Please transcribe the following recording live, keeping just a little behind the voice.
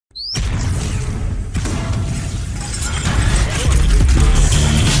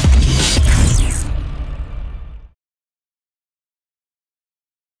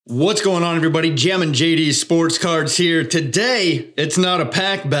What's going on, everybody? Jammin JD Sports Cards here. Today, it's not a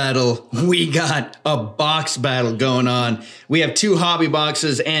pack battle. We got a box battle going on. We have 2 hobby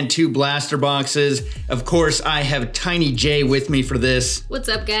boxes and 2 blaster boxes. Of course, I have Tiny J with me for this. What's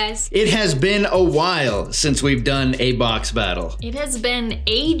up, guys? It has been a while since we've done a box battle. It has been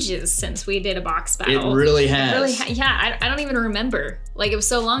ages since we did a box battle. It really has. Yeah, I don't even remember. Like, it was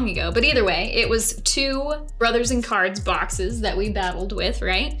so long ago. But either way, it was 2 Brothers in Cards boxes that we battled with,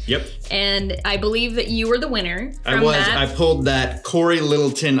 right? Yep. And I believe that you were the winner from I was. that. I pulled that Corey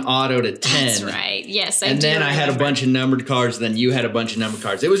Littleton auto to 10. That's right. Yes, I do. And then I had a bunch of numbered cards, then you had a bunch of numbered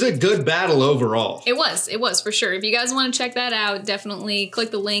cards. It was a good battle overall. It was for sure. If you guys want to check that out, definitely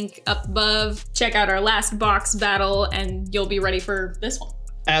click the link up above. Check out our last box battle and you'll be ready for this one.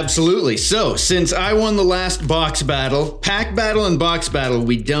 Absolutely. So, since I won the last box battle, pack battle and box battle,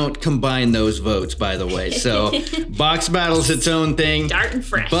 we don't combine those votes, by the way. So, box battle's its own thing. Starting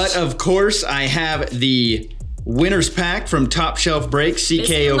fresh. But of course, I have the winner's pack from Top Shelf Breaks,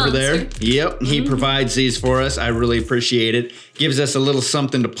 CK over there. Yep, he provides these for us. I really appreciate it. Gives us a little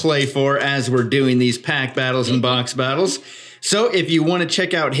something to play for as we're doing these pack battles and box battles. So if you want to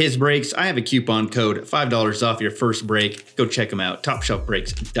check out his breaks, I have a coupon code, $5 off your first break. Go check them out,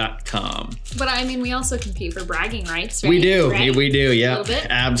 topshelfbreaks.com. But I mean, we also compete for bragging rights, right? We do, right? we do, yeah. A little bit?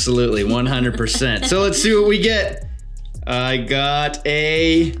 Absolutely, 100%. So let's see what we get. I got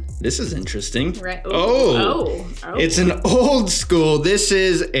a, this is interesting. Right. Oh, it's an old school. This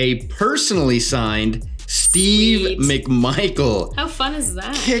is a personally signed Steve McMichael. How fun is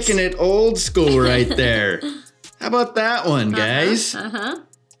that? Kicking it old school right there. How about that one, guys?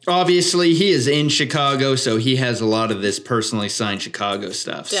 Obviously, he is in Chicago, so he has a lot of this personally signed Chicago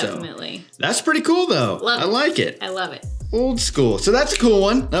stuff. Definitely. So that's pretty cool, though. I like it. I love it. Old school. So that's a cool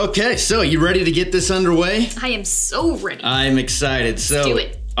one. Okay, so you ready to get this underway? I am so ready. I'm excited. Let's do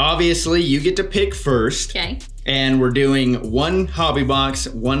it. Obviously, you get to pick first. Okay. And we're doing 1 hobby box,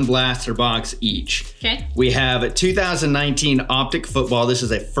 1 blaster box each. Okay. We have 2019 Optic Football. This is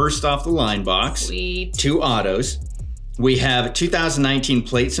a first off the line box. Sweet. 2 autos. We have 2019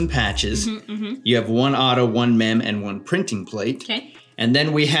 plates and patches. You have 1 auto, 1 mem, and 1 printing plate. Okay. And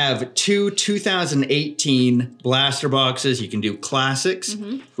then we have 2 2018 blaster boxes. You can do Classics,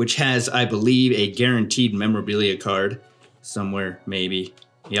 which has, I believe, a guaranteed memorabilia card somewhere, maybe.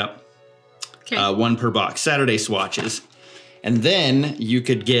 Yep. Okay. 1 per box, Saturday swatches. And then you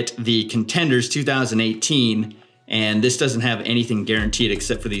could get the Contenders 2018, and this doesn't have anything guaranteed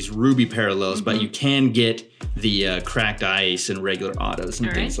except for these ruby parallels, but you can get the cracked ice and regular autos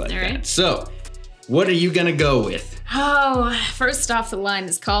and things like that. So, what are you gonna go with? Oh, first off the line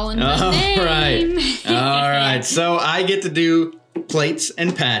is calling my name. All right, so I get to do plates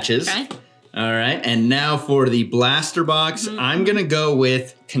and patches. Okay. All right, and now for the blaster box, I'm gonna go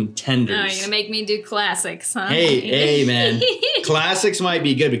with Contenders. Oh, you're gonna make me do Classics, huh? Hey, man. Classics might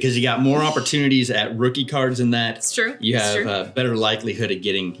be good because you got more opportunities at rookie cards in that. It's true. You have a better likelihood of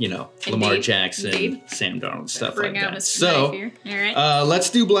getting, you know, Lamar Jackson, Sam Darnold, stuff like that. So, all right. let's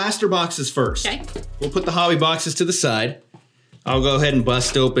do blaster boxes first. Okay. We'll put the hobby boxes to the side. I'll go ahead and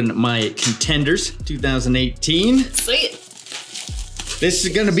bust open my Contenders 2018. Sweet. This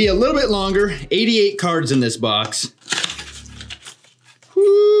is going to be a little bit longer. 88 cards in this box.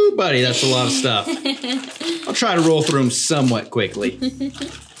 Whoo, buddy, that's a lot of stuff. I'll try to roll through them somewhat quickly.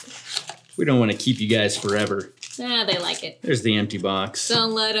 We don't want to keep you guys forever. Ah, they like it. There's the empty box.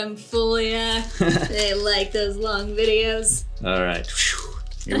 Don't let them fool ya. They like those long videos. All right.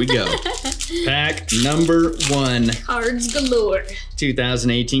 Here we go. Pack number 1. Cards galore.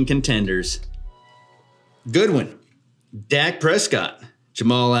 2018 Contenders. Good one. Dak Prescott.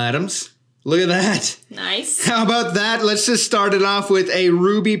 Jamal Adams. Look at that. Nice. How about that? Let's just start it off with a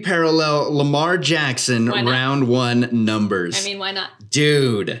ruby parallel Lamar Jackson round 1 numbers. I mean, why not?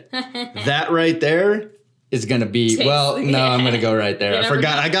 Dude, that right there is going to be, well, no, I'm going to go right there. I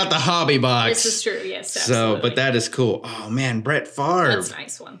forgot. I got the hobby box. This is true. Yes, absolutely. So, but that is cool. Oh, man, Brett Favre. That's a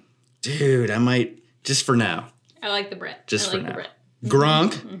nice one. Dude, I might, just for now. I like the Brett. Just I like for now. The Brett.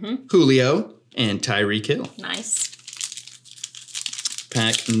 Gronk, Julio, and Tyreek Hill. Nice.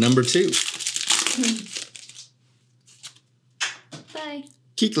 Pack number 2. Bye.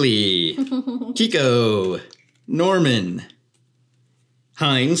 Keekly, Kiko, Norman,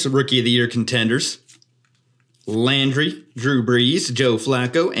 Hines, Rookie of the Year Contenders, Landry, Drew Brees, Joe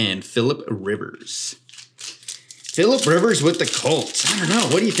Flacco, and Phillip Rivers. Phillip Rivers with the Colts. I don't know.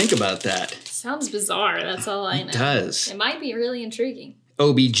 What do you think about that? Sounds bizarre. That's all I know. It does. It might be really intriguing.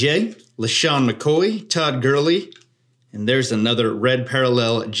 OBJ, LaShawn McCoy, Todd Gurley, and there's another red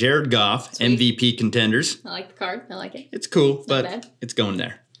parallel Jared Goff, Sweet. MVP Contenders. I like the card. I like it. It's cool, but bad. it's going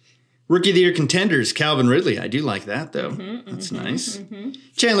there. Rookie of the Year contenders, Calvin Ridley. I do like that, though. That's nice.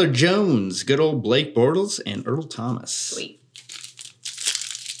 Chandler Jones, good old Blake Bortles, and Earl Thomas. Sweet.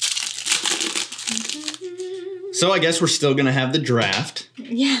 So I guess we're still going to have the draft.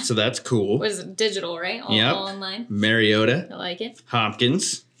 Yeah. So that's cool. Was it digital, right? All online. Mariota. I like it.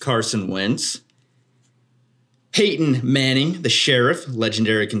 Hopkins. Carson Wentz. Peyton Manning, the Sheriff,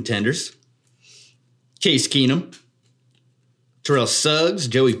 legendary contenders. Case Keenum. Terrell Suggs,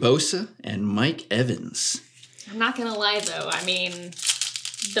 Joey Bosa, and Mike Evans. I'm not going to lie, though. I mean,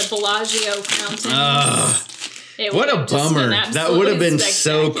 the Bellagio fountains. What a bummer. That would have been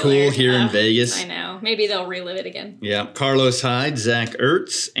so cool here in Vegas. I know. Maybe they'll relive it again. Yeah. Carlos Hyde, Zach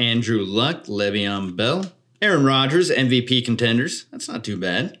Ertz, Andrew Luck, Le'Veon Bell, Aaron Rodgers, MVP contenders. That's not too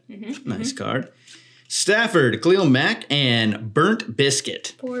bad. Nice card. Stafford, Khalil Mack, and Burnt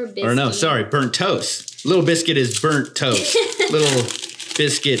Biscuit. Poor Biscuit. Or no, sorry, Burnt Toast. Little Biscuit is burnt toast. Little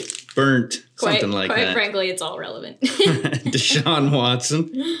Biscuit burnt something like that. Quite frankly, it's all relevant. Deshaun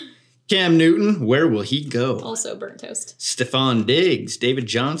Watson. Cam Newton, where will he go? Also burnt toast. Stephon Diggs, David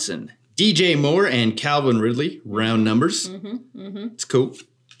Johnson, DJ Moore, and Calvin Ridley, round numbers. It's cool.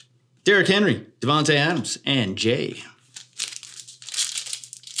 Derrick Henry, Devontae Adams, and Jay.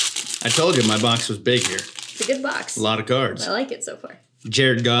 I told you my box was big here. It's a good box. A lot of cards. I like it so far.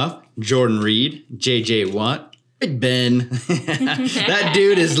 Jared Goff, Jordan Reed, J.J. Watt, Big Ben. That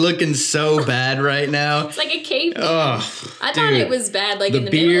dude is looking so bad right now. It's like a caveman. Oh, I thought it was bad, like in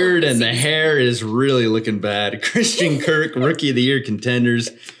the middle beard of the and the season. hair is really looking bad. Christian Kirk, Rookie of the Year contenders,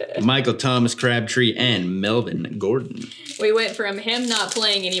 Michael Thomas, Crabtree, and Melvin Gordon. We went from him not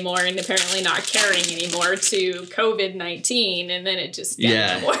playing anymore and apparently not caring anymore to COVID-19, and then it just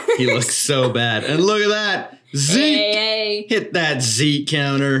got more. He looks so bad. And look at that. Zeke. Hey. Hit that Zeke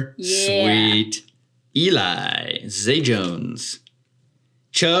counter. Yeah. Sweet. Eli. Zay Jones.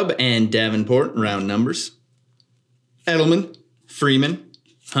 Chubb and Davenport, round numbers. Edelman, Freeman,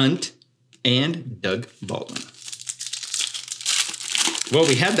 Hunt, and Doug Baldwin. Well,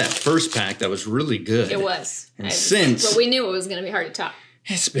 we had that first pack that was really good. It was. And but we knew it was going to be hard to top.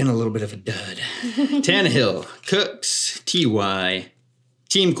 It's been a little bit of a dud. Tannehill, Cooks, T.Y.,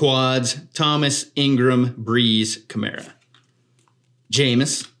 Team Quads, Thomas, Ingram, Breeze, Kamara.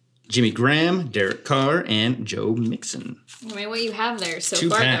 Jameis, Jimmy Graham, Derek Carr, and Joe Mixon. I mean, what you have there so Two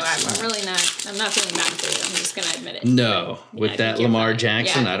far, packs. though, I'm not feeling bad for you. I'm just going to admit it. No, with that Lamar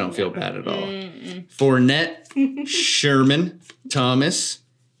Jackson, I don't feel bad at all. Fournette, Sherman, Thomas,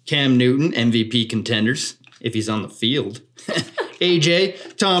 Cam Newton, MVP contenders, if he's on the field.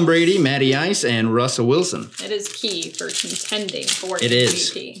 AJ, Tom Brady, Matty Ice, and Russell Wilson. It is key for contending for It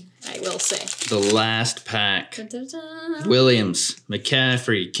MVP, I will say. The last pack. Dun, dun, dun. Williams,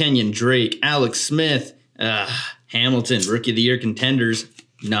 McCaffrey, Kenyon Drake, Alex Smith, Hamilton, Rookie of the Year contenders,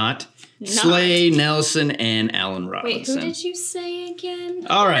 not. Slay, Nelson, and Allen Robinson. Wait, who did you say again?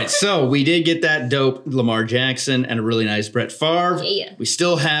 All right, so we did get that dope Lamar Jackson and a really nice Brett Favre. Yeah. We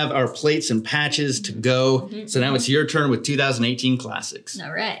still have our plates and patches to go. So now it's your turn with 2018 Classics.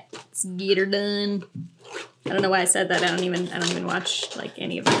 All right, let's get her done. I don't know why I said that. I don't even watch like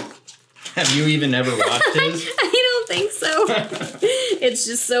any of it. Have you even ever watched his? I don't think so. It's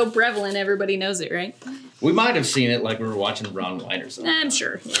just so prevalent. Everybody knows it, right? We might have seen it like we were watching Ron White or something. I'm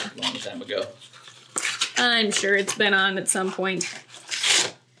sure. Yeah. A long time ago. I'm sure it's been on at some point.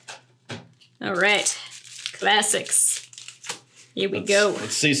 All right. Classics. Here we go.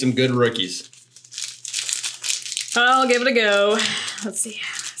 Let's see some good rookies. I'll give it a go. Let's see.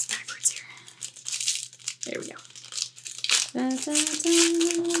 It's backwards here. There we go.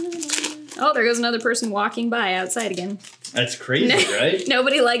 Oh, there goes another person walking by outside again. That's crazy, right?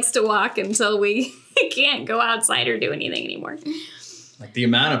 Nobody likes to walk until we can't go outside or do anything anymore. Like the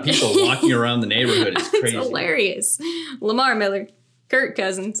amount of people walking around the neighborhood is crazy. It's hilarious. Lamar Miller, Kirk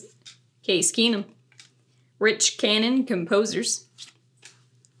Cousins, Case Keenum, Rich Cannon, composers,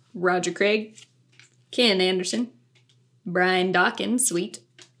 Roger Craig, Ken Anderson, Brian Dawkins, sweet,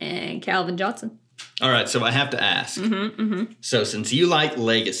 and Calvin Johnson. All right, so I have to ask. So since you like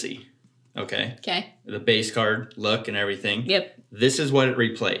Legacy, okay, the base card look and everything, this is what it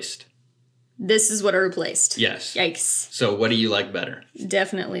replaced. This is what I replaced. Yes. Yikes. So what do you like better?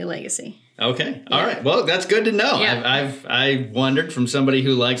 Definitely Legacy. Okay. All right. Well, that's good to know. Yeah. I wondered from somebody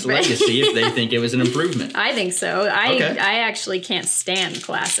who likes Legacy if they think it was an improvement. I think so. I actually can't stand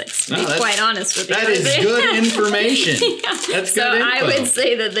Classics, to be quite honest with you. That is good information. That's good info. I would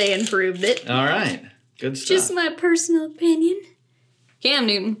say that they improved it. All right. Good stuff. Just my personal opinion. Cam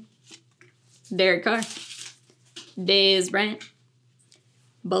Newton, Derek Carr, Dez Bryant,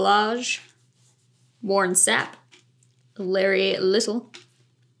 Balaj, Warren Sapp, Larry Little,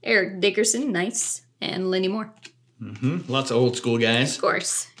 Eric Dickerson, nice. And Lenny Moore. Lots of old school guys. Of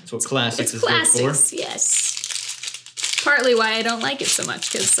course. That's what Classics is classics, good for. Yes. Partly why I don't like it so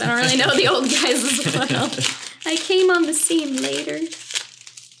much, because I don't really know the old guys as well. I came on the scene later.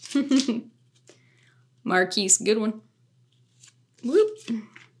 Marquise Goodwin. Whoop.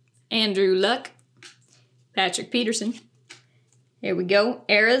 Andrew Luck. Patrick Peterson. Here we go.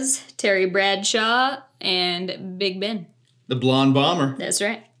 Eras, Terry Bradshaw, and Big Ben. The Blonde Bomber. That's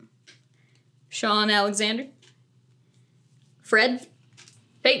right. Sean Alexander. Fred.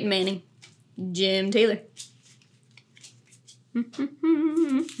 Peyton Manning. Jim Taylor.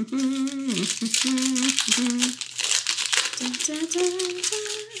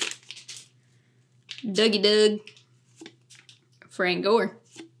 Dougie Doug. Frank Gore.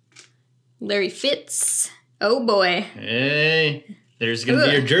 Larry Fitz. Oh boy. Hey, there's going to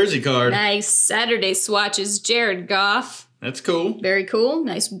be your jersey card. Nice. Saturday swatches. Jared Goff. That's cool. Very cool.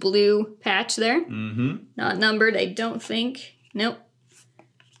 Nice blue patch there. Not numbered, I don't think. Nope.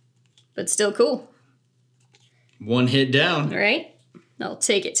 But still cool. One hit down. All right. I'll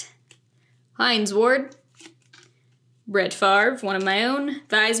take it. Hines Ward. Brett Favre, one of my own.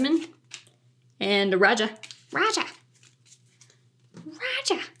 Theismann. And Raja. Raja.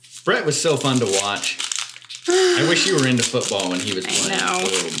 Brett was so fun to watch. I wish you were into football when he was playing a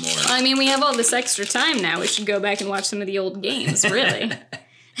little more. I mean, we have all this extra time now. We should go back and watch some of the old games, really.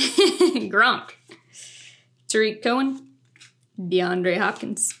 Gronk. Tariq Cohen. DeAndre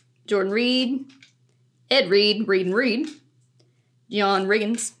Hopkins. Jordan Reed. Ed Reed. Reed. John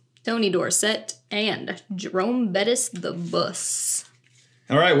Riggins. Tony Dorsett. And Jerome Bettis the Bus.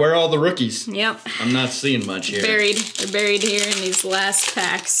 All right, where are all the rookies? Yep. I'm not seeing much here. They're buried here in these last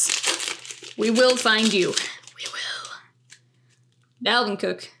packs. We will find you. We will. Dalvin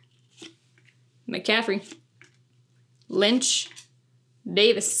Cook. McCaffrey. Lynch.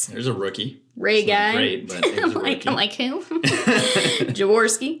 Davis. There's a rookie. Ray Guy. Great, but there's a rookie. I'm like who?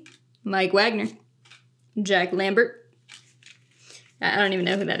 Jaworski. Mike Wagner. Jack Lambert. I don't even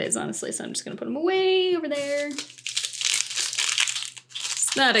know who that is, honestly, so I'm just going to put him away over there.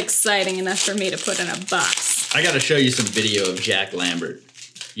 It's not exciting enough for me to put in a box. I got to show you some video of Jack Lambert.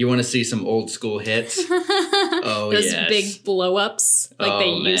 You want to see some old school hits? Oh, Those yes. big blow-ups like they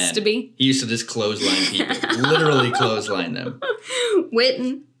used to be. He used to just clothesline people. Literally clothesline them.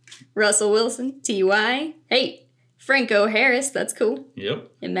 Witten. Russell Wilson. T.Y. Hey, Franco Harris. That's cool.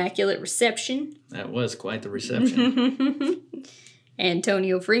 Yep. Immaculate Reception. That was quite the reception.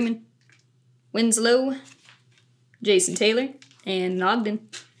 Antonio Freeman. Winslow. Jason Taylor. And Ogden.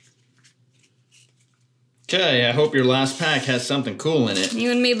 Okay, I hope your last pack has something cool in it.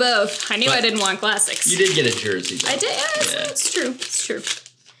 You and me both. I knew I didn't want classics. You did get a jersey, though. I did. Yeah, it's true. It's true.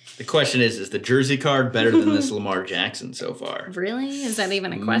 The question is the jersey card better than this Lamar Jackson so far? Really? Is that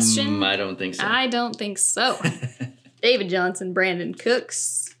even a question? I don't think so. I don't think so. David Johnson, Brandon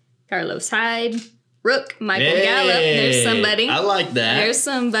Cooks, Carlos Hyde, Rook, Michael Gallup. There's somebody. I like that. There's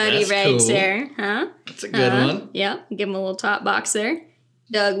somebody right there. Huh? That's a good one. Yeah. Give him a little top box there.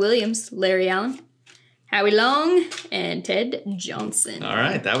 Doug Williams, Larry Allen, Howie Long, and Ted Johnson. All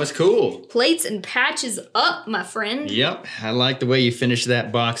right, that was cool. Plates and patches up, my friend. Yep, I like the way you finished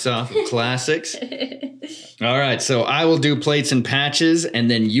that box off of classics. All right, so I will do plates and patches,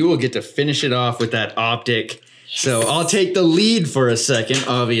 and then you will get to finish it off with that Optic. Yes. So I'll take the lead for a second,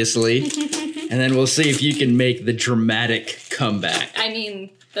 obviously, and then we'll see if you can make the dramatic comeback. I mean,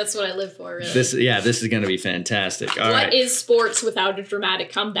 that's what I live for, really. This is going to be fantastic. All right. What is sports without a dramatic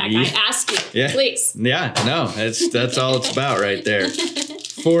comeback? I ask you, please. Yeah, no, that's all it's about right there.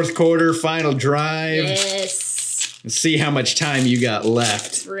 Fourth quarter, final drive. Yes. Let's see how much time you got left.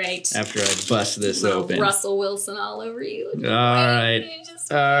 That's right. After I bust this open. Russell Wilson all over you. All right.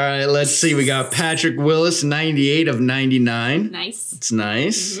 All right, let's see. We got Patrick Willis, 98 of 99. Nice. It's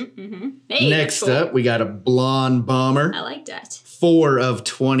nice. Hey, next up, we got a Blonde Bomber. I like that. 4 of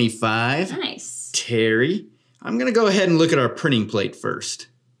 25. Nice. Terry. I'm going to go ahead and look at our printing plate first.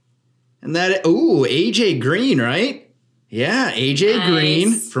 And that, AJ Green, right? Yeah, AJ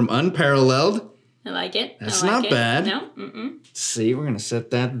Green from Unparalleled. I like it. That's not bad. No. Let's see, we're going to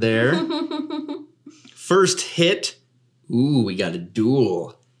set that there. First hit. Ooh, we got a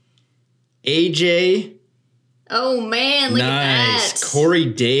duel. AJ. Oh, man, look at that. Nice.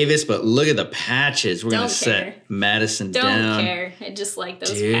 Corey Davis, but look at the patches. We're going to set Madison down. Don't care. I just like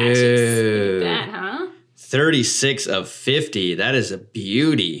those patches. Look at that, huh? 36 of 50. That is a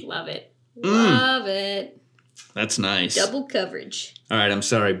beauty. Love it. Love it. That's nice. Double coverage. All right, I'm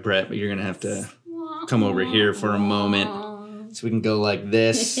sorry, Brett, but you're going to have to come over here for a moment. So we can go like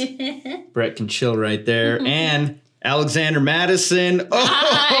this. Brett can chill right there. And Alexander Madison.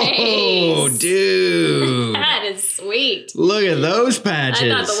 Oh, Nice. dude. That is sweet. Look at those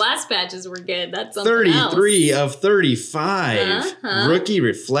patches. I thought the last patches were good. That's something 33 else. of 35. Rookie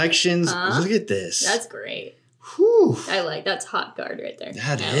reflections. Look at this. That's great. Whew. That's hot guard right there.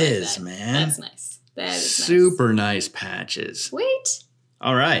 That I is, like that. man. That's nice. That is super nice patches. Sweet.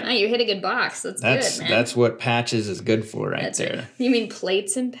 All right. Oh, you hit a good box. That's good, man. That's what patches is good for right there. Right. You mean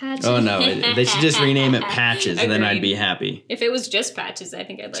plates and patches? Oh, no. They should just rename it patches, and then I'd Agreed. be happy. If it was just patches, I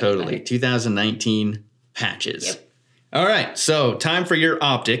think I'd like Totally. it 2019 patches. Yep. All right. So, time for your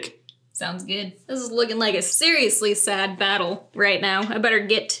optic. Sounds good. This is looking like a seriously sad battle right now. I better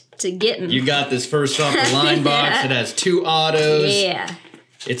get to getting. You got this first off the line box. It has 2 autos. Yeah.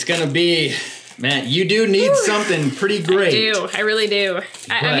 It's going to be... Man, you do need something pretty great. I really do.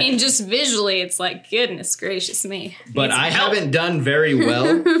 I mean, just visually, it's like, goodness gracious me. But I haven't done very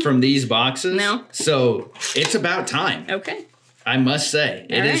well from these boxes. No. So it's about time. Okay. I must say,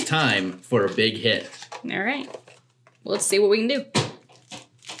 it is time for a big hit. All right. Well, let's see what we can do.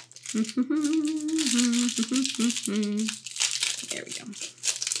 There we go.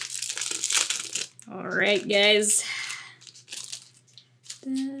 All right, guys.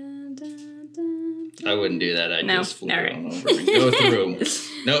 I wouldn't do that. I'd just flip all it right. on over and go through.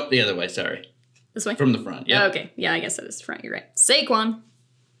 Nope, the other way. Sorry. This way? From the front. Yeah. Oh, okay. Yeah, I guess that is the front. You're right. Saquon.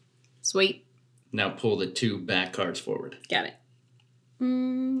 Sweet. Now pull the 2 back cards forward. Got it.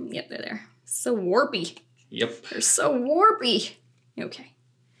 Yep, they're there. So warpy. Yep. They're so warpy. Okay.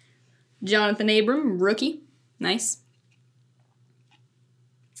 Jonathan Abram, rookie. Nice.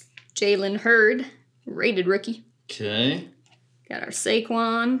 Jalen Hurd, rated rookie. Okay. Got our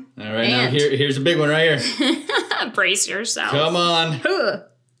Saquon. All right, now here's a big one right here. Brace yourself. Come on.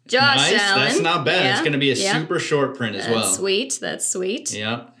 Josh Nice. Allen. That's not bad. Yeah. It's going to be a super short print as well. That's sweet. That's sweet.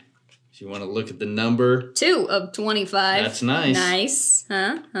 Yep. If you want to look at the number. 2 of 25. That's nice. Nice.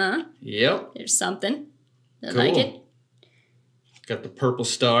 Huh? Yep. There's something. I Cool. like it. Got the purple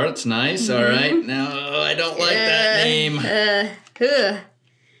star. That's nice. All right. Now, I don't like that name.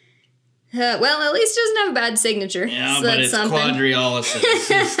 Well, at least it doesn't have a bad signature. Yeah, so but that's it's something.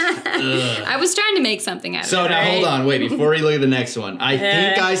 quadrialysis. I was trying to make something out of it. So now hold on. Wait, before we look at the next one. I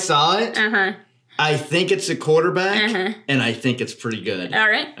think I saw it. I think it's a quarterback, and I think it's pretty good. All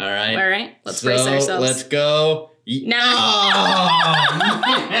right. Let's brace ourselves. Let's go. No. Oh,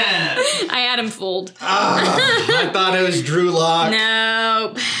 man. I had him fooled. I thought it was Drew Lock.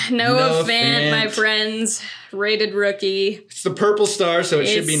 No offense, my friends. Rated rookie. It's the purple star, so it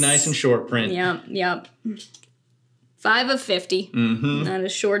should be nice and short print. Yep. 5 of 50. Not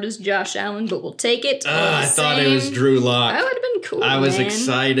as short as Josh Allen, but we'll take it. I thought it was Drew Lock. That would have been cool. I was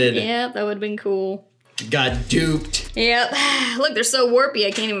excited. Yeah, that would have been cool. Got duped. Yep. Look, they're so warpy.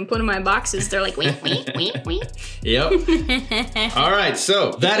 I can't even put in my boxes. They're like, wink. Yep. All right,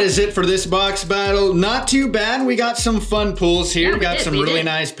 so that is it for this box battle. Not too bad. We got some fun pulls here. Yeah, got some really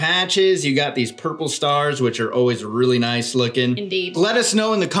nice patches. You got these purple stars, which are always really nice looking. Indeed. Let us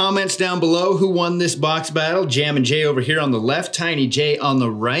know in the comments down below who won this box battle. Jammin J over here on the left, Tiny J on the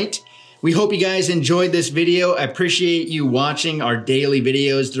right. We hope you guys enjoyed this video. I appreciate you watching our daily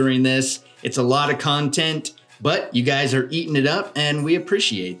videos during this. It's a lot of content, but you guys are eating it up, and we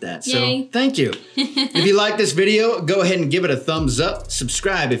appreciate that. Yay. So thank you. If you like this video, go ahead and give it a thumbs up.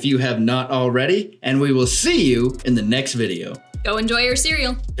 Subscribe if you have not already, and we will see you in the next video. Go enjoy your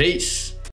cereal. Peace.